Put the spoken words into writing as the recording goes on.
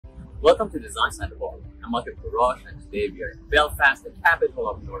Welcome to Design Center World. I'm Michael Kurosh, and today we are in Belfast, the capital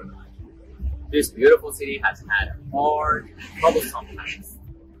of Northern Ireland. This beautiful city has had a hard and troublesome past.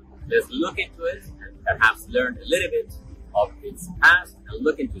 Let's look into it and perhaps learn a little bit of its past and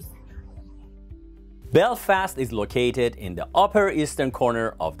look into its future. Belfast is located in the upper eastern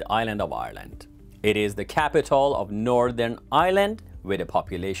corner of the island of Ireland. It is the capital of Northern Ireland with a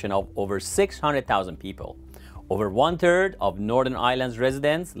population of over 600,000 people. Over 1/3 of Northern Ireland's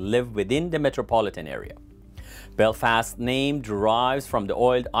residents live within the metropolitan area. Belfast's name derives from the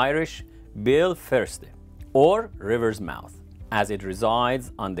Old Irish Belfast, or river's mouth, as it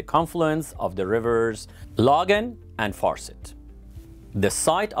resides on the confluence of the rivers Lagan and Farset. The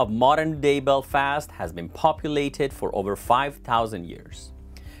site of modern-day Belfast has been populated for over 5,000 years.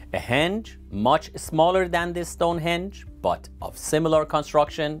 A henge, much smaller than this Stonehenge, but of similar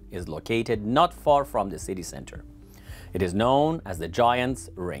construction, is located not far from the city center. It is known as the Giant's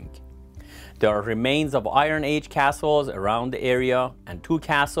Ring. There are remains of Iron Age castles around the area, and two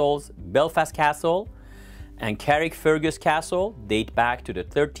castles, Belfast Castle and Carrickfergus Castle, date back to the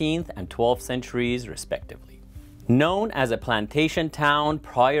 13th and 12th centuries respectively. Known as a plantation town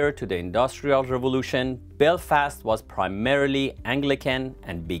prior to the Industrial Revolution, Belfast was primarily Anglican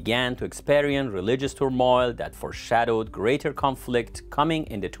and began to experience religious turmoil that foreshadowed greater conflict coming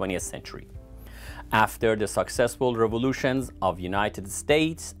in the 20th century. After the successful revolutions of the United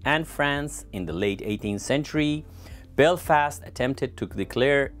States and France in the late 18th century, Belfast attempted to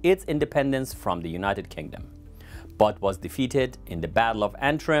declare its independence from the United Kingdom, but was defeated in the Battle of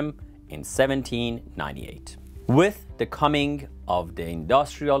Antrim in 1798. With the coming of the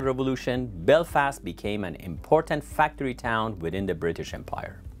Industrial Revolution, Belfast became an important factory town within the British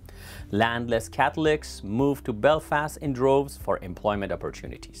Empire. Landless Catholics moved to Belfast in droves for employment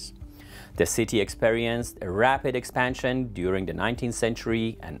opportunities. The city experienced a rapid expansion during the 19th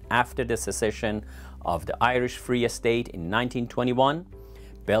century, and after the secession of the Irish Free State in 1921,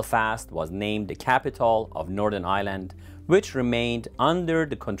 Belfast was named the capital of Northern Ireland, which remained under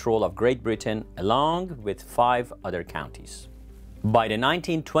the control of Great Britain along with 5 other counties. By the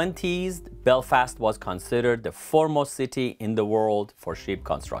 1920s, Belfast was considered the foremost city in the world for ship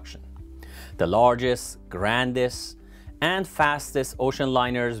construction. The largest, grandest, and fastest ocean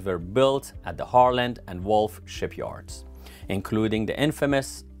liners were built at the Harland and Wolff shipyards, including the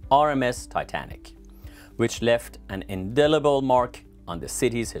infamous RMS Titanic, which left an indelible mark on the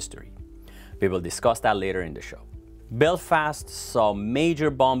city's history. We will discuss that later in the show. Belfast saw major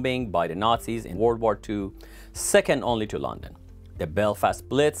bombing by the Nazis in World War II, second only to London. The Belfast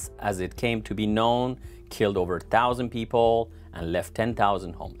Blitz, as it came to be known, killed over 1,000 people and left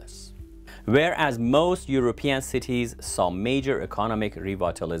 10,000 homeless. Whereas most European cities saw major economic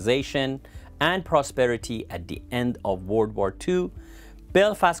revitalization and prosperity at the end of World War II,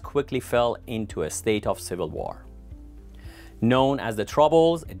 Belfast quickly fell into a state of civil war. Known as the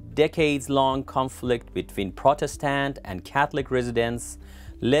Troubles, a decades-long conflict between Protestant and Catholic residents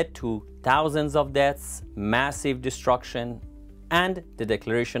led to thousands of deaths, massive destruction, and the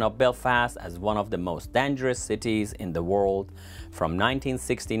declaration of Belfast as one of the most dangerous cities in the world from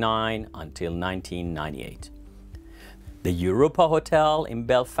 1969 until 1998. The Europa Hotel in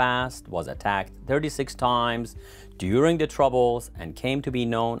Belfast was attacked 36 times during the Troubles and came to be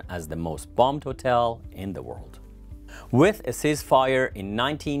known as the most bombed hotel in the world. With a ceasefire in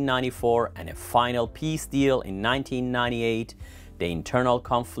 1994 and a final peace deal in 1998, the internal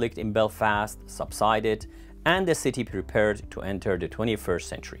conflict in Belfast subsided and the city prepared to enter the 21st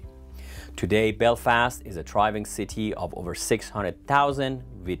century. Today, Belfast is a thriving city of over 600,000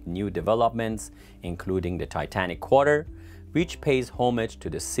 with new developments, including the Titanic Quarter, which pays homage to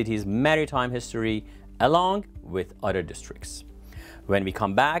the city's maritime history along with other districts. When we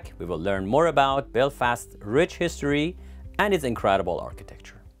come back, we will learn more about Belfast's rich history and its incredible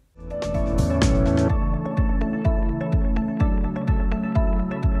architecture.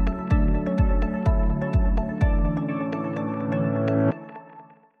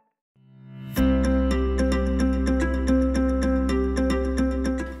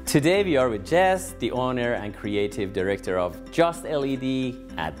 Today we are with Jess, the owner and creative director of Just LED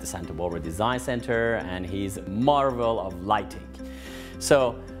at the Santa Barbara Design Center, and he's a marvel of lighting.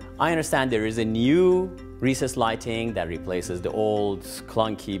 So I understand there is a new recessed lighting that replaces the old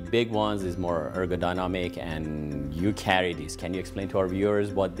clunky big ones, is more ergonomic, and you carry these. Can you explain to our viewers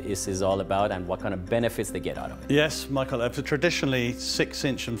what this is all about and what kind of benefits they get out of it? Yes, Michael. Traditionally,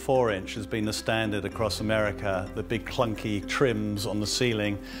 6-inch and 4-inch has been the standard across America. The big clunky trims on the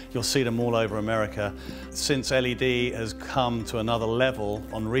ceiling, you'll see them all over America. Since LED has come to another level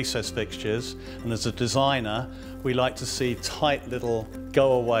on recessed fixtures, and as a designer, we like to see tight little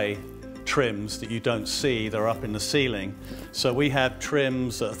go-away trims that you don't see, they're up in the ceiling. So we have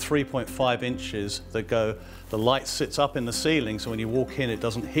trims that are 3.5 inches that go, the light sits up in the ceiling, so when you walk in it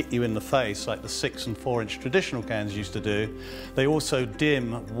doesn't hit you in the face like the 6 and 4-inch traditional cans used to do. They also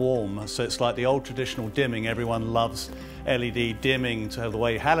dim warm, so it's like the old traditional dimming. Everyone loves LED dimming to the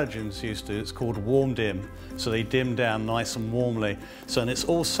way halogens used to. It's called warm dim, so they dim down nice and warmly. So, and it's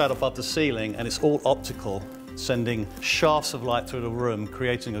all set above the ceiling and it's all optical, sending shafts of light through the room,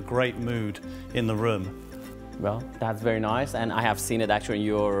 creating a great mood in the room. Well, that's very nice, and I have seen it actually in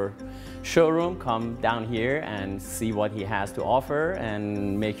your showroom. Come down here and see what he has to offer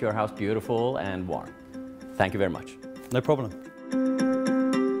and make your house beautiful and warm. Thank you very much. No problem.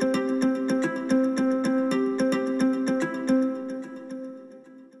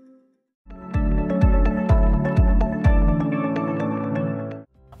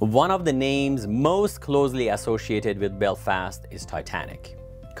 One of the names most closely associated with Belfast is Titanic.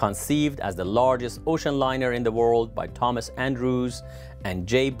 Conceived as the largest ocean liner in the world by Thomas Andrews and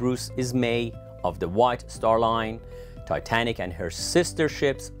J. Bruce Ismay of the White Star Line, Titanic and her sister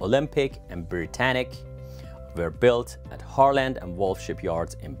ships Olympic and Britannic were built at Harland and Wolff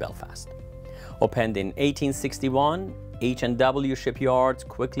shipyards in Belfast. Opened in 1861, H&W shipyards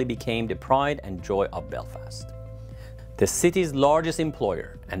quickly became the pride and joy of Belfast. The city's largest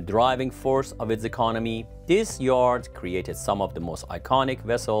employer and driving force of its economy, this yard created some of the most iconic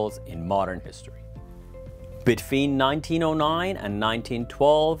vessels in modern history. Between 1909 and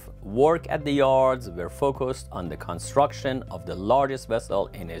 1912, work at the yards were focused on the construction of the largest vessel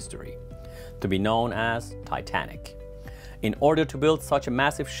in history, to be known as Titanic. In order to build such a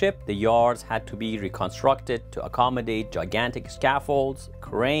massive ship, the yards had to be reconstructed to accommodate gigantic scaffolds,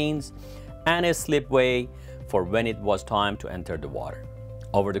 cranes, and a slipway for when it was time to enter the water.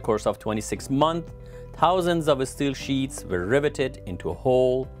 Over the course of 26 months, thousands of steel sheets were riveted into a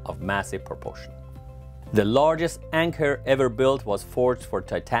hull of massive proportion. The largest anchor ever built was forged for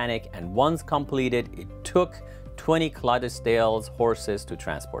Titanic, and once completed, it took 20 Clydesdales horses to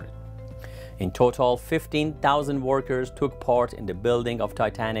transport it. In total, 15,000 workers took part in the building of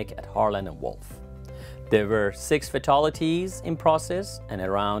Titanic at Harland and Wolff. There were 6 fatalities in process and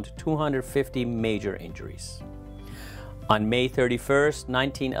around 250 major injuries. On May 31st,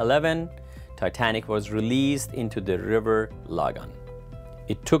 1911, Titanic was released into the River Lagan.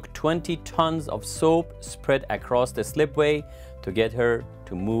 It took 20 tons of soap spread across the slipway to get her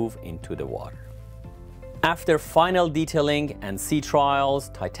to move into the water. After final detailing and sea trials,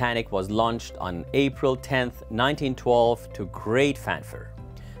 Titanic was launched on April 10, 1912 to great fanfare.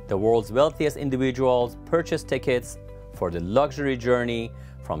 The world's wealthiest individuals purchased tickets for the luxury journey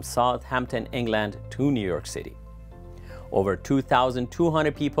from Southampton, England to New York City. Over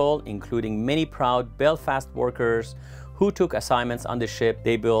 2,200 people, including many proud Belfast workers who took assignments on the ship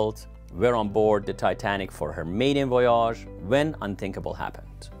they built, were on board the Titanic for her maiden voyage when unthinkable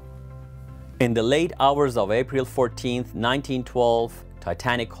happened. In the late hours of April 14, 1912,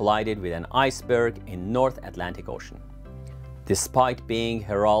 Titanic collided with an iceberg in North Atlantic Ocean. Despite being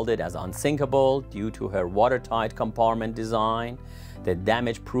heralded as unsinkable due to her watertight compartment design, the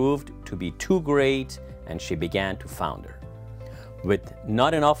damage proved to be too great and she began to founder. With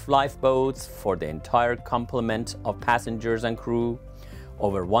not enough lifeboats for the entire complement of passengers and crew,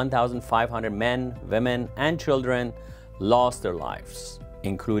 over 1,500 men, women, and children lost their lives,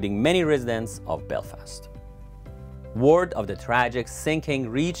 including many residents of Belfast. Word of the tragic sinking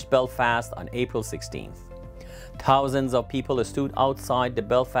reached Belfast on April 16th. Thousands of people stood outside the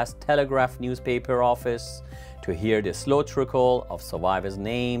Belfast Telegraph newspaper office to hear the slow trickle of survivors'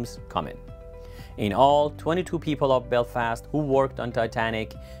 names come in. In all, 22 people of Belfast who worked on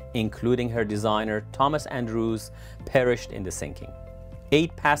Titanic, including her designer Thomas Andrews, perished in the sinking.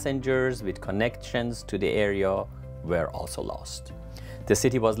 8 passengers with connections to the area were also lost. The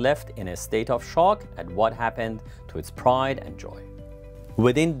city was left in a state of shock at what happened to its pride and joy.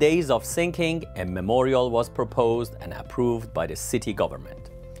 Within days of sinking, a memorial was proposed and approved by the city government.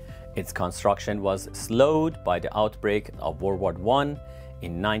 Its construction was slowed by the outbreak of World War I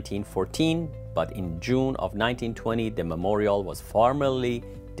in 1914, but in June of 1920, the memorial was formally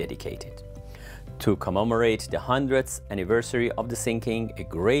dedicated. To commemorate the 100th anniversary of the sinking, a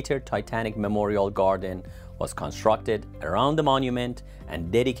greater Titanic memorial garden was constructed around the monument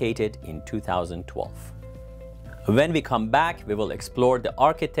and dedicated in 2012. When we come back, we will explore the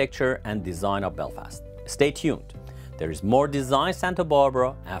architecture and design of Belfast. Stay tuned. There is more Design Santa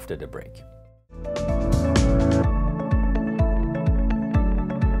Barbara after the break.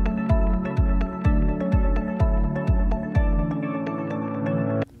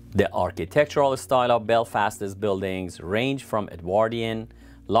 The architectural style of Belfast's buildings range from Edwardian,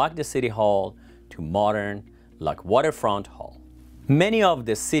 like the City Hall, to modern, like Waterfront Hall. Many of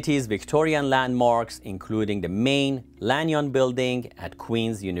the city's Victorian landmarks, including the main Lanyon Building at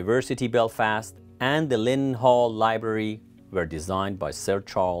Queen's University Belfast and the Linen Hall Library, were designed by Sir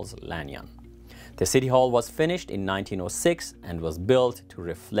Charles Lanyon. The City Hall was finished in 1906 and was built to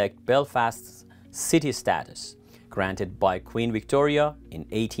reflect Belfast's city status, granted by Queen Victoria in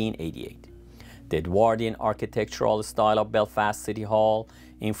 1888. The Edwardian architectural style of Belfast City Hall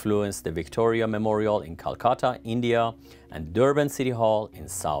influenced the Victoria Memorial in Calcutta, India, and Durban City Hall in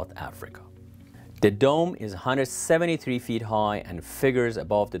South Africa. The dome is 173 feet high and figures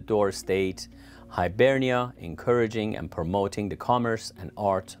above the door state, Hibernia, encouraging and promoting the commerce and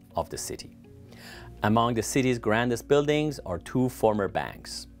art of the city. Among the city's grandest buildings are two former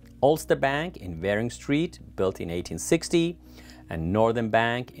banks: Ulster Bank in Waring Street, built in 1860, and Northern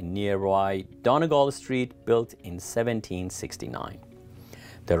Bank in nearby Donegal Street, built in 1769.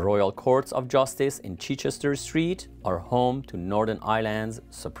 The Royal Courts of Justice in Chichester Street are home to Northern Ireland's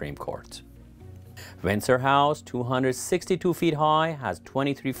Supreme Court. Windsor House, 262 feet high, has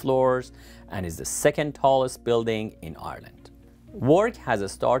 23 floors and is the second tallest building in Ireland. Work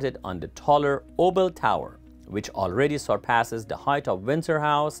has started on the taller Oval Tower, which already surpasses the height of Windsor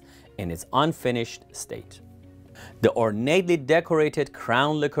House in its unfinished state. The ornately decorated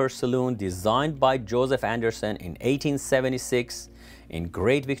Crown Liquor Saloon, designed by Joseph Anderson in 1876 in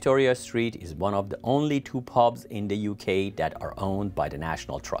Great Victoria Street, is one of the only two pubs in the UK that are owned by the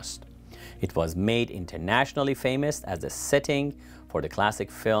National Trust. It was made internationally famous as the setting for the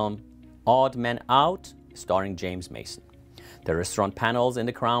classic film Odd Men Out, starring James Mason. The restaurant panels in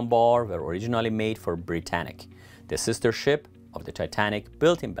the Crown Bar were originally made for Titanic, the sister ship of the Titanic,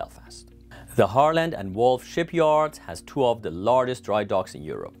 built in Belfast. The Harland and Wolff shipyards has two of the largest dry docks in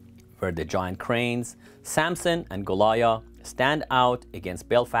Europe, where the giant cranes Samson and Goliath stand out against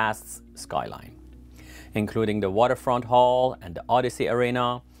Belfast's skyline. Including the Waterfront Hall and the Odyssey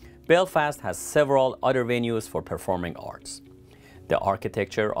Arena, Belfast has several other venues for performing arts. The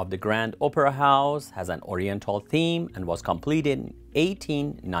architecture of the Grand Opera House has an Oriental theme and was completed in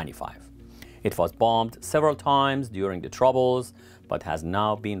 1895. It was bombed several times during the Troubles, but has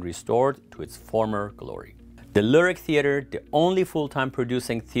now been restored to its former glory. The Lyric Theatre, the only full-time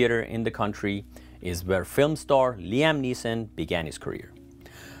producing theatre in the country, is where film star Liam Neeson began his career.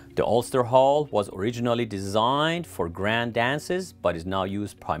 The Ulster Hall was originally designed for grand dances, but is now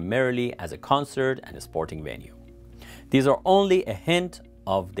used primarily as a concert and a sporting venue. These are only a hint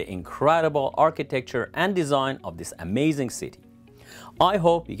of the incredible architecture and design of this amazing city. I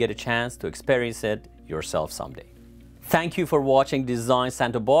hope you get a chance to experience it yourself someday. Thank you for watching Design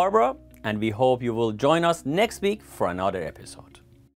Santa Barbara, and we hope you will join us next week for another episode.